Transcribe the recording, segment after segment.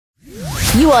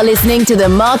You are listening to the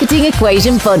Marketing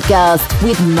Equation Podcast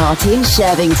with Martin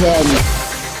Shervington.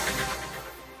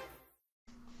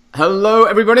 Hello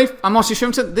everybody, I'm Martin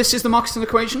Shervington. This is the Marketing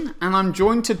Equation, and I'm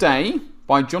joined today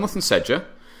by Jonathan Sedger,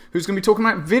 who's going to be talking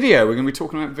about video. We're going to be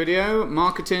talking about video,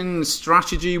 marketing,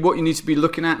 strategy, what you need to be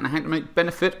looking at, and how to make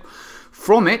benefit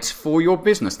from it for your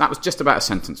business. That was just about a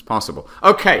sentence, passable.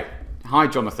 Okay, hi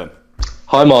Jonathan.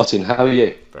 Hi Martin, how are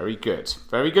you? Very good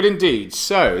indeed.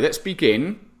 So let's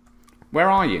begin. Where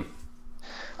are you?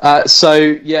 I'm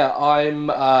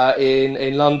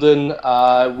in London.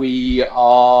 We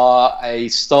are a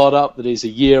startup that is a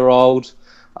year old.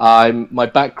 My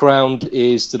background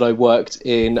is that I worked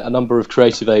in a number of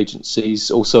creative agencies,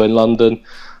 also in London,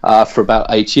 for about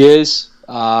 8 years.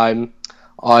 I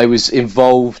was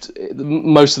involved,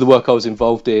 most of the work I was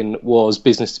involved in was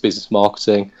business-to-business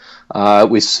marketing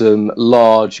with some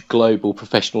large global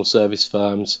professional service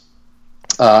firms,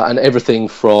 and everything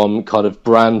from kind of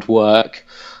brand work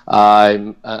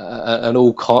and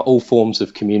all forms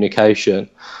of communication,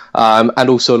 and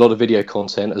also a lot of video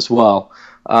content as well.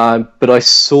 But I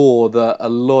saw that a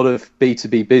lot of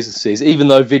B2B businesses, even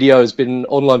though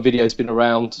online video has been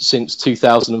around since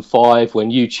 2005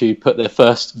 when YouTube put their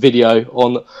first video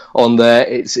on there,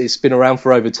 it's been around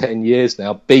for over 10 years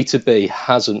now. B2B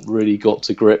hasn't really got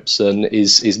to grips and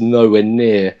is nowhere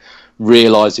near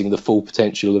realizing the full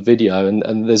potential of video,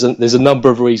 and there's a number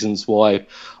of reasons why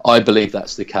I believe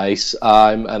that's the case.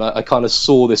 And I kind of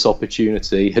saw this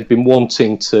opportunity, had been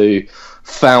wanting to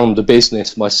found a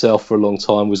business myself for a long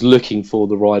time, was looking for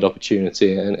the right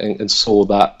opportunity, and saw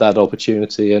that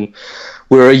opportunity. And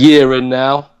we're a year in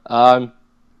now.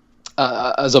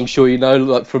 As I'm sure you know,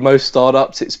 like for most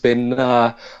startups, it's been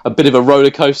a bit of a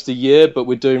roller coaster year, but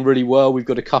we're doing really well. We've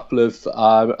got a couple of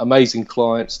amazing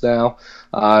clients now.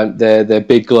 They're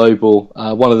big global.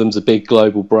 One of them's a big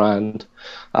global brand,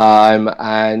 we're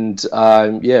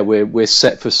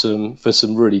set for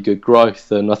some really good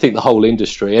growth. And I think the whole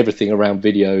industry, everything around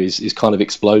video, is kind of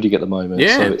exploding at the moment.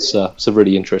 Yeah. So it's a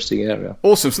really interesting area.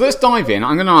 Awesome. So let's dive in.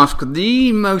 I'm going to ask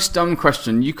the most dumb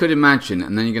question you could imagine,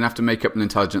 and then you're going to have to make up an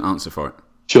intelligent answer for it.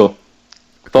 Sure.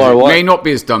 Fire away. It may not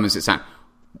be as dumb as it sounds.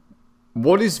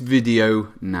 What is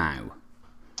video now?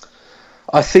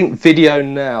 I think video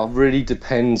now really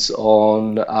depends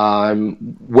on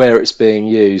where it's being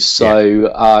used.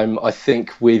 So I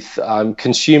think with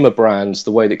consumer brands,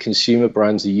 the way that consumer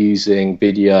brands are using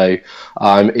video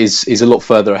is a lot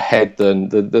further ahead than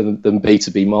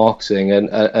B2B marketing.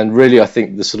 And really, I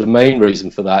think the sort of main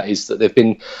reason for that is that they've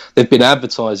been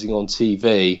advertising on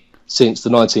TV since the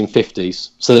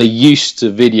 1950s. So they're used to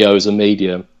video as a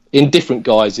medium. In different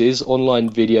guises. Online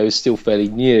video is still fairly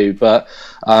new, but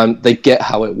they get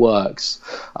how it works.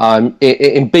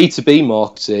 In B2B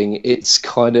marketing, it's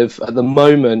kind of, at the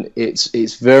moment,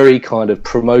 it's very kind of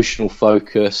promotional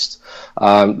focused,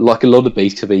 like a lot of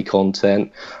B2B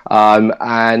content,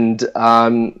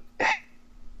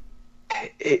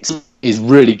 it is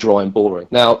really dry and boring.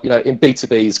 Now, in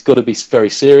B2B, it's got to be very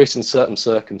serious in certain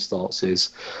circumstances,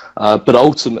 but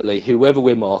ultimately, whoever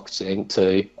we're marketing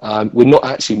to, we're not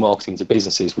actually marketing to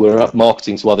businesses, we're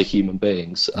marketing to other human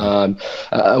beings. And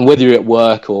whether you're at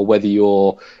work or whether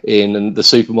you're in the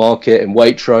supermarket, in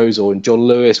Waitrose or in John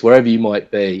Lewis, wherever you might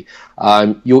be,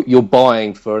 you're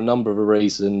buying for a number of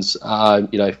reasons,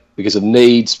 because of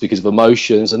needs, because of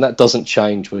emotions, and that doesn't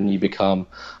change when you become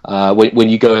when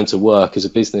you go into work as a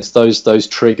business. Those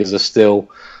triggers are still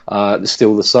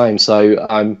the same. So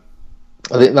I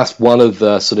think that's one of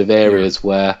the sort of areas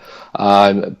where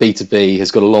B2B has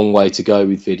got a long way to go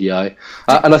with video.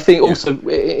 And I think also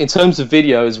in terms of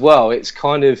video as well, it's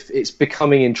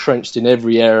becoming entrenched in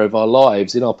every area of our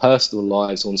lives, in our personal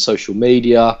lives, on social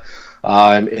media,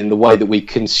 in the way that we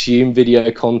consume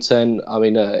video content. I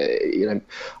mean,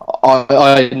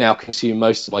 I now consume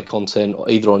most of my content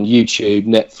either on YouTube,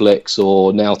 Netflix,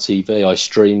 or Now TV. I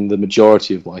stream the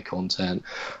majority of my content,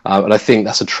 and I think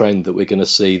that's a trend that we're going to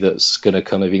see that's going to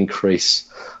kind of increase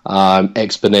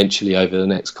exponentially over the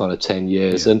next kind of 10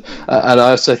 years. And I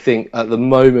also think at the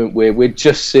moment we're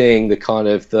just seeing the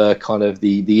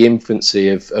infancy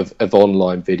of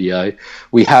online video.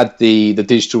 We had the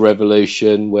digital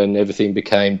revolution when everything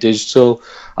became digital.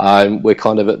 We're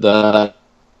kind of at the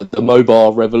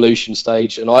mobile revolution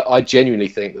stage, and I genuinely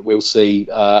think that we'll see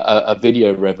a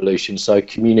video revolution. So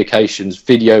communications,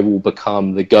 video will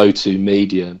become the go-to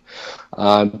medium,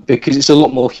 because it's a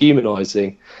lot more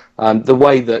humanizing. The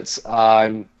way that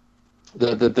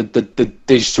the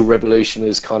digital revolution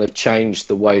has kind of changed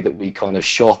the way that we kind of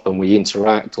shop and we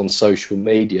interact on social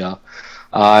media.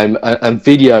 And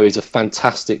video is a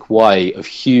fantastic way of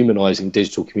humanizing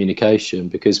digital communication,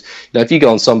 because if you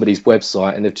go on somebody's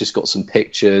website and they've just got some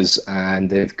pictures and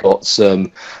they've got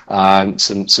some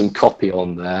copy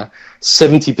on there,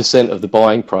 70% of the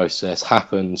buying process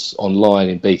happens online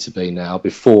in B2B now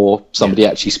before somebody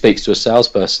actually speaks to a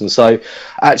salesperson. So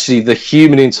actually the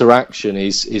human interaction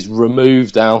is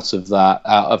removed out of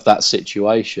that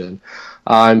situation.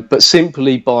 But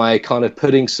simply by kind of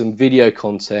putting some video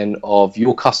content of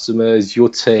your customers, your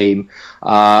team,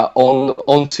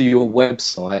 onto your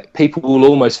website, people will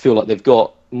almost feel like they've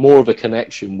got more of a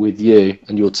connection with you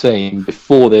and your team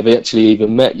before they've actually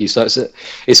even met you. So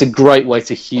it's a great way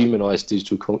to humanize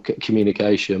digital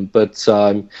communication. But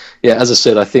as I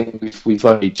said, I think we're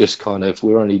only just kind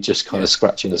of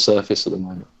scratching the surface at the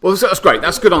moment. Well, that's great.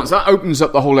 That's a good answer. That opens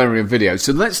up the whole area of video.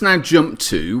 So let's now jump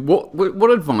to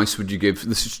what advice would you give for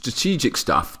the strategic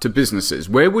stuff to businesses?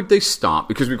 Where would they start?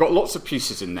 Because we've got lots of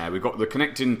pieces in there. We've got the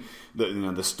connecting,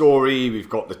 the story. We've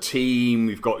got the team.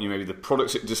 We've got maybe the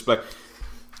products at display.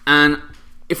 And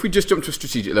if we just jump to a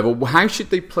strategic level, how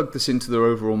should they plug this into their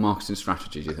overall marketing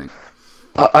strategy, do you think?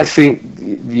 I think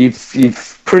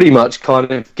you've pretty much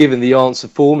kind of given the answer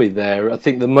for me there. I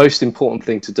think the most important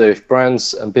thing to do if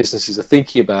brands and businesses are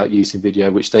thinking about using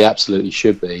video, which they absolutely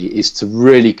should be, is to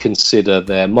really consider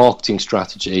their marketing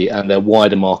strategy and their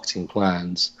wider marketing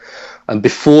plans. And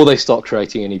before they start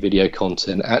creating any video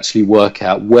content, actually work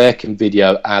out where can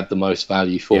video add the most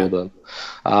value for them.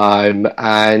 And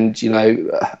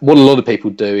what a lot of people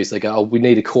do is they go, oh, we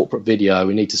need a corporate video,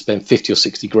 we need to spend 50 or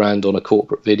 60 grand on a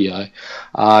corporate video,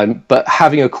 but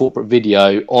having a corporate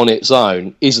video on its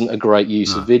own isn't a great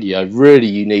use of video. Really,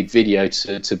 you need video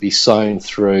to be sewn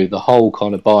through the whole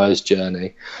kind of buyer's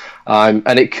journey.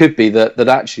 And it could be that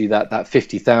actually that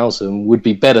 50,000 would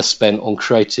be better spent on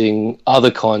creating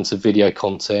other kinds of video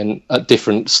content at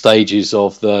different stages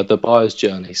of the buyer's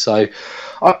journey. So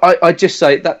I just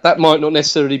say that might not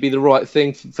necessarily be the right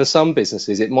thing for some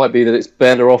businesses. It might be that it's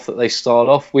better off that they start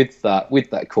off with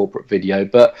that corporate video,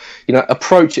 but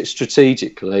approach it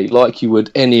strategically like you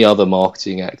would any other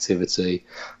marketing activity.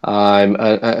 And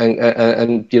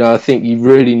I think you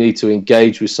really need to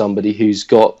engage with somebody who's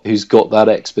got that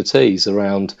expertise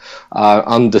around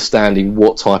understanding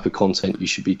what type of content you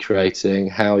should be creating,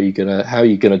 how you're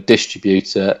gonna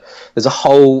distribute it. There's a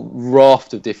whole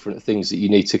raft of different things that you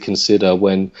need to consider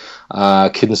when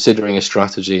considering a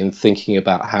strategy and thinking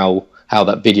about how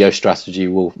that video strategy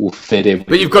will fit in.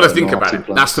 But you've got to think about it.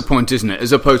 That's the point, isn't it?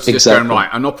 As opposed to just going, right,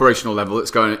 an operational level,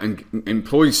 let's go and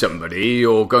employ somebody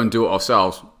or go and do it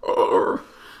ourselves,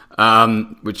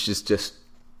 which is just,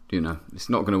 it's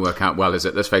not going to work out well, is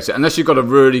it? Let's face it. Unless you've got a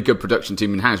really good production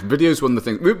team in-house. Video's one of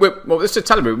the things. Well, let's just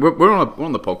tell you, we're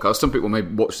on the podcast. Some people may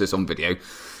watch this on video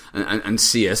and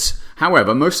see us.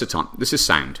 However, most of the time, this is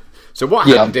sound. So what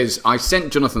happened is I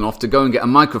sent Jonathan off to go and get a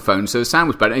microphone so the sound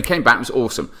was better, and it came back, it was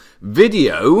awesome.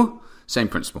 Video, same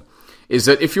principle, is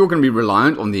that if you're going to be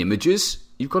reliant on the images,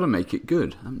 you've got to make it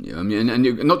good, haven't you? I mean,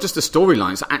 and not just the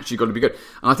storyline, it's actually got to be good.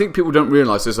 And I think people don't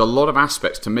realise there's a lot of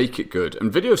aspects to make it good.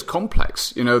 And video's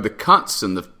complex, the cuts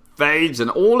and the fades and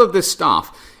all of this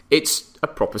stuff. It's a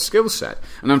proper skill set.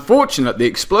 And unfortunately, the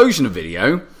explosion of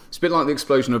video, it's a bit like the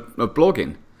explosion of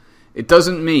blogging. It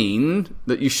doesn't mean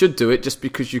that you should do it just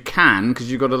because you can, because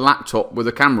you've got a laptop with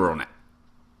a camera on it.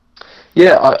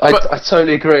 Yeah, I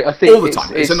totally agree. I think all the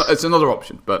time it's another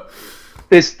option, but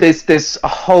there's a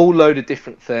whole load of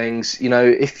different things.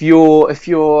 If you're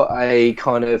a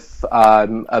kind of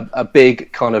a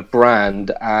big kind of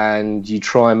brand and you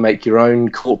try and make your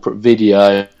own corporate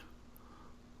video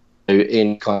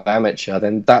in kind of amateur,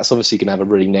 then that's obviously going to have a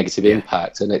really negative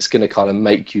impact, and it's going to kind of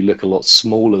make you look a lot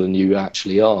smaller than you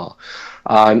actually are.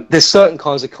 There's certain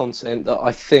kinds of content that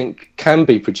I think can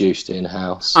be produced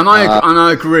in-house, and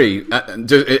I agree,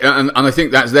 and I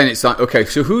think that's then it's like, okay,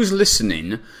 so who's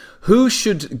listening? Who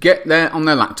should get there on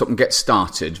their laptop and get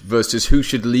started versus who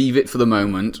should leave it for the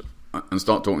moment and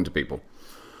start talking to people?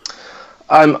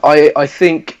 I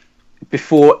think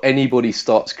before anybody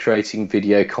starts creating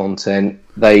video content,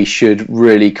 they should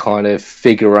really kind of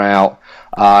figure out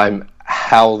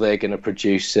how they're going to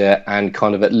produce it and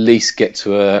kind of at least get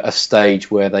to a stage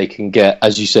where they can get,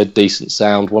 as you said, decent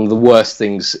sound. One of the worst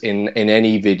things in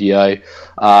any video,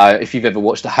 if you've ever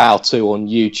watched a how-to on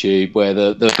YouTube where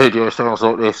the video sounds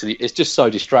like this, it's just so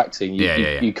distracting.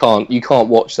 You can't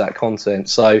watch that content.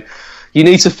 So you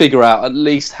need to figure out at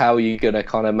least how you're going to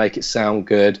kind of make it sound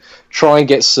good. Try and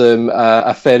get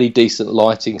a fairly decent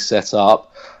lighting set up.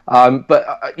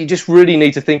 But you just really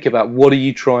need to think about what are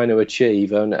you trying to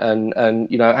achieve, and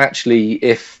actually,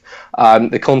 if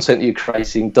the content that you're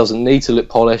creating doesn't need to look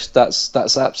polished, that's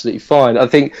absolutely fine. I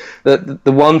think that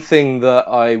the one thing that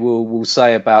I will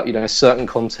say about, you know, certain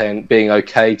content being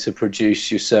okay to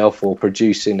produce yourself or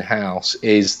produce in-house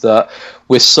is that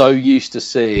we're so used to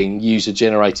seeing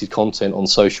user-generated content on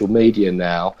social media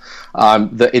now,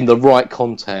 that in the right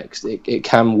context it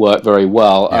can work very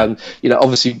well. Yeah. And, you know,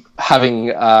 obviously having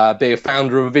being a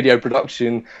founder of a video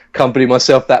production company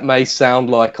myself, that may sound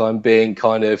like I'm being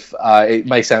kind of it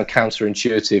may sound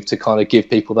counterintuitive to kind of give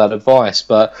people that advice,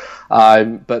 but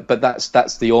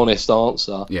that's the honest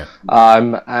answer. Yeah.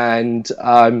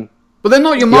 But they're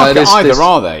not your market either,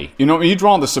 are they? You know, you'd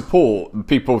rather support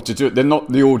people to do it. They're not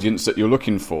the audience that you're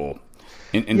looking for.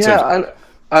 And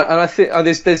I think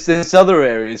there's other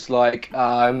areas like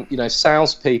you know,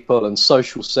 salespeople and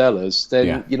social sellers.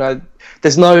 Then you know,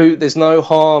 there's no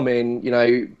harm in, you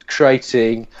know,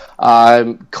 creating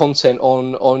content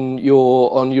on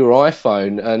your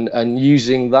iPhone and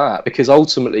using that, because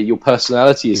ultimately your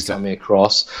personality is coming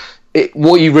across.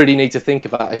 What you really need to think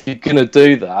about, if you're going to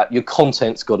do that, your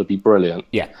content's got to be brilliant.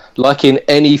 Yeah. Like in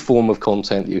any form of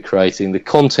content that you're creating, the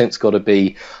content's got to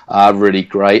be really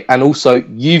great, and also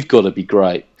you've got to be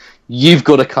great. You've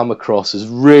got to come across as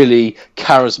really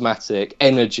charismatic,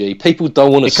 energy. People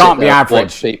don't want to. It can't be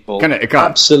average. People. Can it? It can't.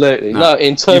 Absolutely no.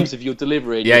 In terms of your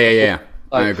delivery. Yeah.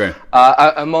 I agree.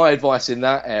 And my advice in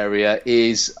that area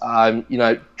is, you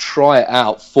know, try it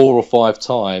out 4 or 5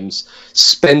 times.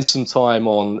 Spend some time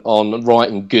on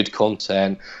writing good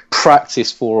content.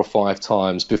 Practice 4 or 5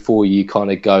 times before you kind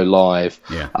of go live.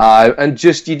 Yeah. And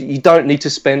just you don't need to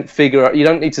spend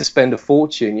a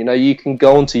fortune. You know, you can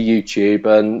go onto YouTube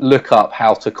and look up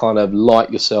how to kind of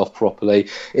light yourself properly.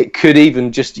 It could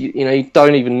even just, you know, you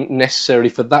don't even necessarily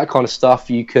for that kind of stuff.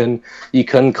 You can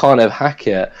kind of hack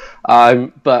it.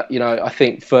 But you know, I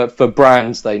think for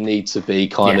brands, they need to be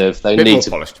need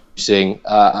to be using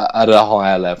at a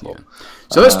higher level. Yeah.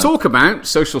 So let's talk about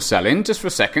social selling just for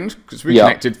a second, because we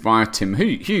connected via Tim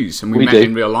Hughes, and we met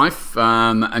in real life,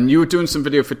 and you were doing some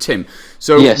video for Tim.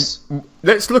 So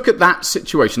let's look at that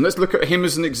situation. Let's look at him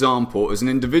as an example, as an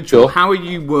individual. Sure. How are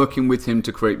you working with him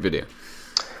to create video?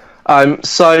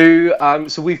 So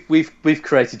we've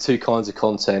created 2 kinds of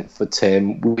content for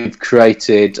Tim. We've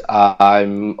created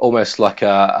almost like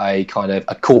a kind of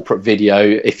a corporate video,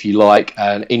 if you like,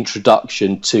 an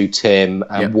introduction to Tim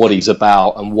and what he's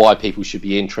about and why people should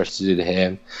be interested in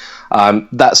him.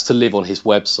 That's to live on his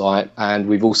website, and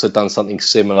we've also done something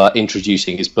similar,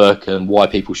 introducing his book and why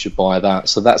people should buy that.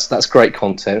 So that's great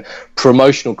content.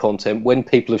 Promotional content, when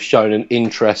people have shown an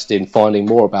interest in finding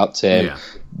more about Tim,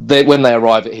 when they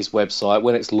arrive at his website,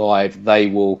 when it's live, they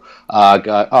will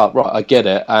go, oh, right, I get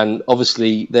it. And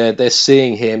obviously they're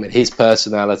seeing him and his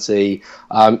personality.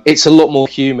 It's a lot more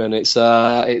human. It's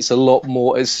a lot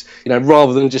more, it's, you know,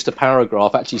 rather than just a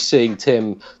paragraph, actually seeing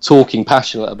Tim talking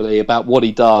passionately about what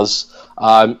he does,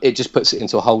 it just puts it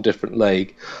into a whole different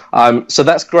league. So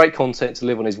that's great content to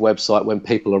live on his website when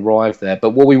people arrive there.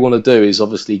 But what we want to do is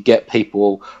obviously get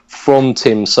people from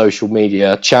Tim's social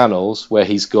media channels, where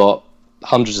he's got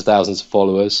hundreds of thousands of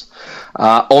followers,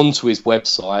 onto his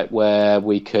website, where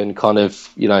we can kind of,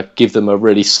 you know, give them a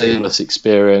really seamless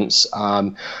experience.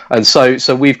 And so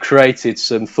we've created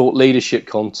some thought leadership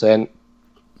content.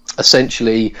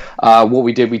 Essentially, what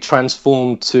we did, we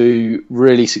transformed 2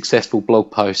 really successful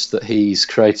blog posts that he's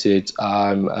created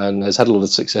and has had a lot of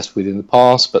success with in the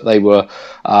past, but they were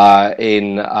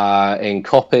in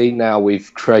copy. Now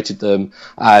we've created them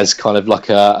as kind of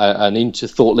like an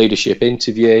thought leadership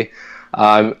interview.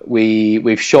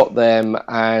 We've shot them,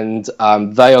 and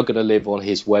they are going to live on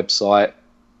his website.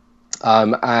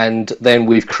 And then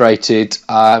we've created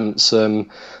some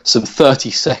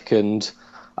 30-second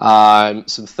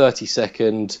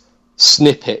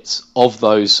snippets of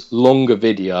those longer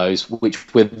videos,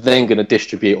 which we're then going to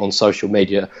distribute on social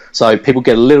media, so people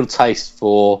get a little taste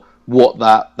for what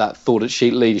that thought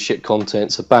sheet leadership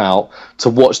content's about. To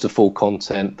watch the full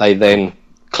content, they then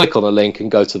click on a link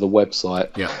and go to the website.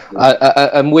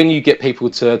 And when you get people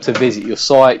to visit your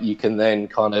site, you can then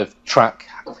kind of track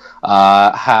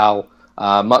how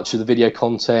much of the video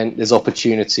content, there's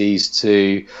opportunities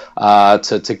to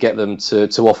get them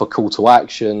to offer call to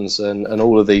actions and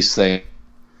all of these things,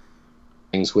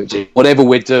 which whatever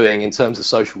we're doing in terms of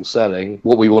social selling,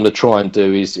 what we want to try and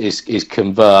do is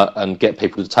convert and get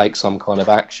people to take some kind of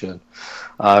action.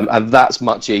 And that's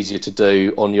much easier to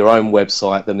do on your own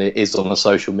website than it is on a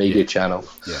social media channel.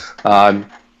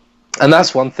 And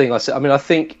that's one thing I said. I mean, I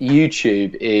think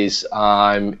YouTube is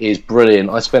brilliant.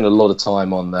 I spend a lot of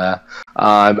time on there,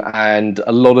 and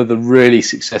a lot of the really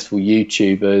successful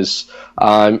YouTubers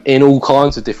in all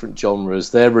kinds of different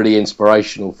genres, they're really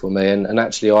inspirational for me. And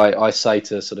actually, I say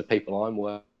to sort of people I'm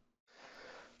working.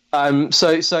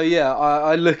 So yeah,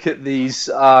 I look at these.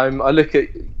 I look at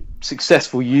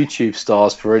successful YouTube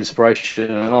stars for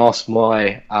inspiration, and ask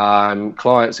my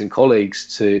clients and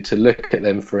colleagues to look at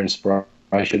them for inspiration.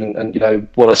 And you know,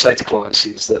 what I say to clients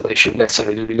is that they shouldn't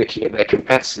necessarily be looking at their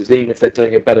competitors, even if they're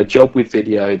doing a better job with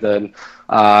video than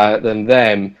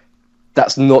them.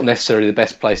 That's not necessarily the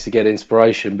best place to get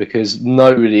inspiration, because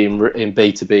nobody in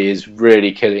B2B is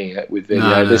really killing it with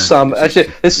video. No, there's some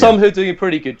who are doing a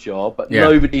pretty good job, but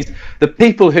nobody's. The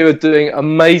people who are doing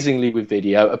amazingly with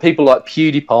video are people like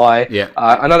PewDiePie. Yeah.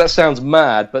 I know that sounds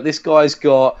mad, but this guy's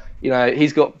got, you know,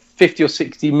 he's got 50 or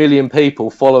 60 million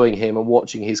people following him and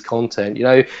watching his content. You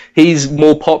know, he's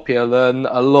more popular than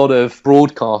a lot of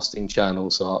broadcasting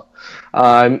channels are.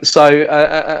 And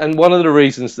one of the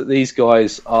reasons that these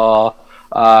guys are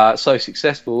so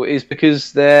successful is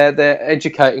because they're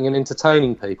educating and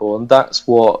entertaining people, and that's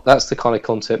the kind of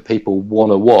content people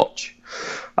want to watch.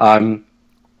 But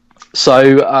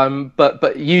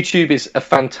YouTube is a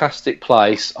fantastic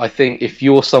place. I think if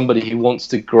you're somebody who wants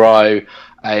to grow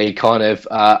a kind of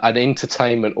an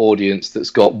entertainment audience that's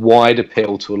got wide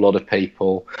appeal to a lot of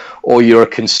people, or you're a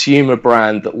consumer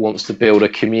brand that wants to build a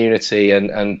community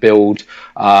and build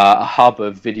a hub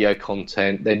of video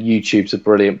content, then YouTube's a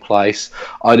brilliant place.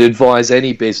 I'd advise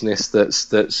any business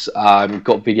that's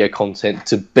got video content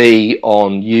to be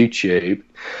on YouTube.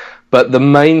 But the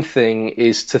main thing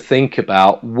is to think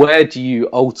about, where do you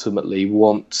ultimately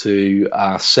want to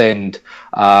send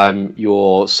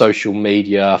your social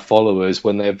media followers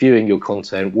when they're viewing your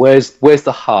content? Where's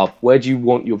the hub? Where do you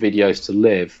want your videos to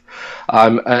live?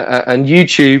 And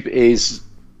YouTube is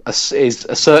a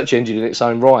search engine in its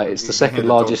own right. It's the second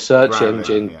largest search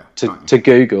engine to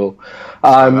Google.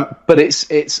 But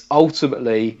it's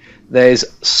ultimately, there's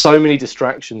so many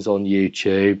distractions on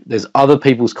YouTube. There's other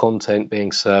people's content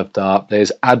being served up.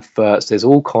 There's adverts. There's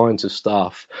all kinds of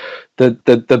stuff.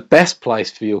 The best place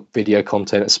for your video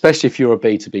content, especially if you're a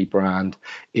B2B brand,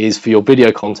 is for your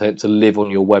video content to live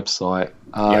on your website.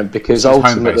 Because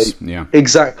ultimately,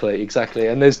 exactly,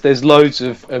 and there's loads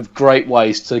of great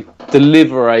ways to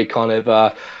deliver a kind of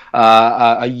a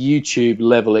YouTube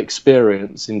level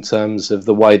experience in terms of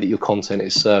the way that your content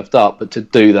is served up, but to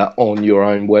do that on your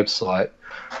own website.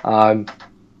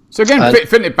 So again,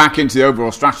 fitting it back into the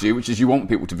overall strategy, which is you want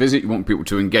people to visit, you want people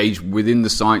to engage within the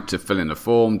site, to fill in a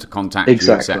form, to contact you,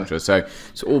 etc. So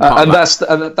it's all part of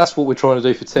that. That's what we're trying to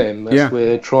do for Tim.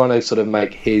 We're trying to sort of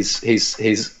make his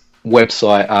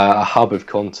website a hub of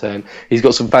content. He's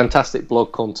got some fantastic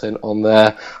blog content on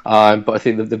there, but I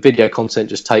think that the video content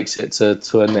just takes it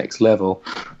to a next level.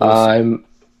 Awesome.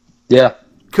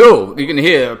 Cool. You can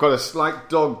hear I've got a slight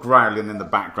dog growling in the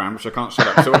background, which I can't shut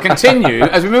up. So we'll continue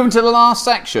as we move into the last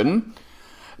section.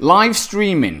 Live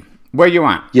streaming. Where you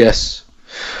at? Yes.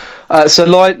 So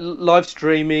live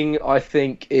streaming, I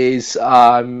think, is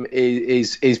brilliant.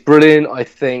 I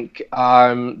think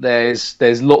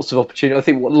there's lots of opportunity. I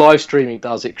think what live streaming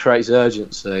does, it creates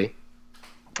urgency.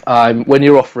 When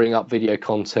you're offering up video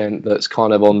content that's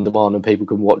kind of on demand and people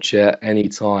can watch it any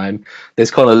time, there's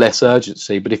kind of less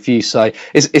urgency. But if you say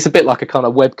it's a bit like a kind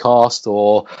of webcast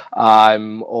or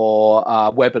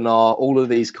webinar, all of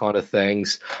these kind of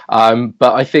things.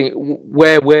 But I think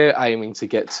where we're aiming to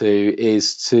get to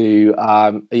is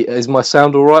is my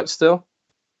sound all right still?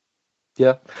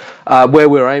 Yeah. Where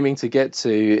we're aiming to get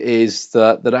to is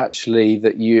that actually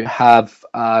that you have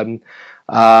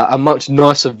a much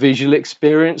nicer visual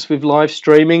experience with live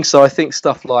streaming. So I think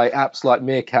stuff like apps like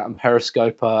Meerkat and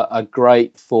Periscope are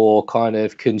great for kind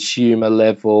of consumer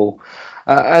level,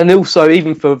 and also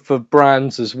even for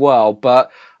brands as well.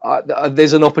 But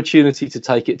there's an opportunity to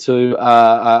take it to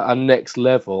a next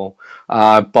level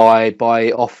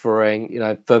by offering, you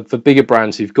know, for bigger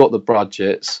brands who've got the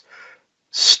budgets,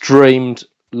 streamed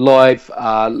live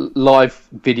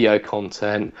video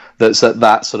content that's at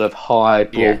that sort of high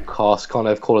broadcast kind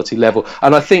of quality level.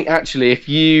 And I think actually if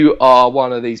you are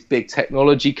one of these big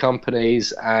technology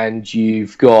companies and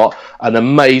you've got an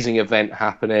amazing event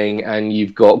happening and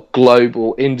you've got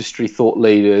global industry thought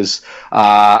leaders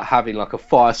having like a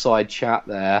fireside chat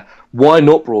there, why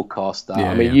not broadcast that?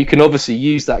 I mean, you can obviously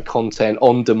use that content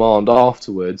on demand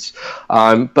afterwards,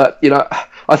 but you know,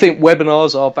 I think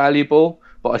webinars are valuable,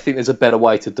 but I think there's a better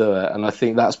way to do it, and I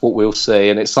think that's what we'll see,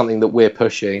 and it's something that we're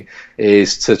pushing,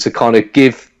 is to kind of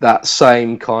give that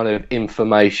same kind of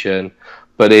information,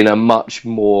 but in a much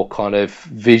more kind of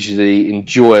visually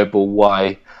enjoyable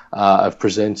way of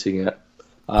presenting it.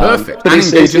 Perfect. And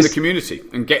engaging the community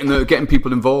and getting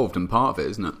people involved and part of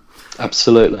it, isn't it?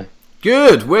 Absolutely.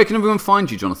 Good. Where can everyone find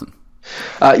you, Jonathan?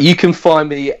 You can find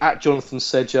me at Jonathan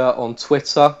Sedger on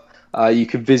Twitter. You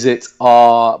can visit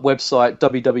our website,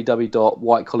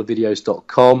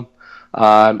 www.whitecollarvideos.com.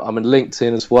 I'm on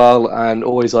LinkedIn as well, and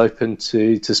always open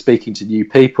to speaking to new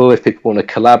people. If people want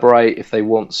to collaborate, if they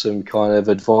want some kind of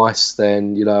advice,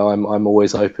 then I'm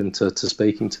always open to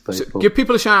speaking to people. So give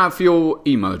people a shout out for your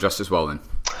email address as well, then.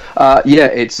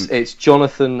 It's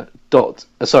Jonathan.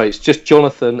 It's just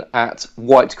Jonathan at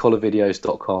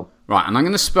whitecollarvideos.com. Right, and I'm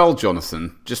going to spell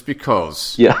Jonathan just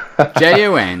because. Yeah.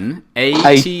 Jonathan.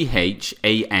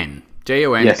 Jonathan.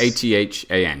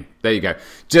 There you go.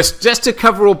 Just to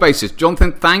cover all bases.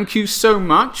 Jonathan, thank you so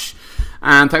much.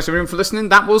 And thanks everyone for listening.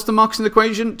 That was the Marketing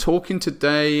Equation, talking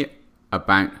today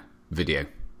about video.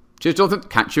 Cheers, Jonathan.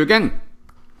 Catch you again.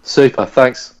 Super.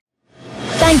 Thanks.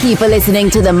 Thank you for listening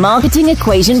to the Marketing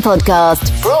Equation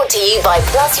podcast, brought to you by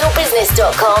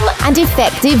plusyourbusiness.com and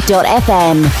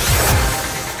effective.fm.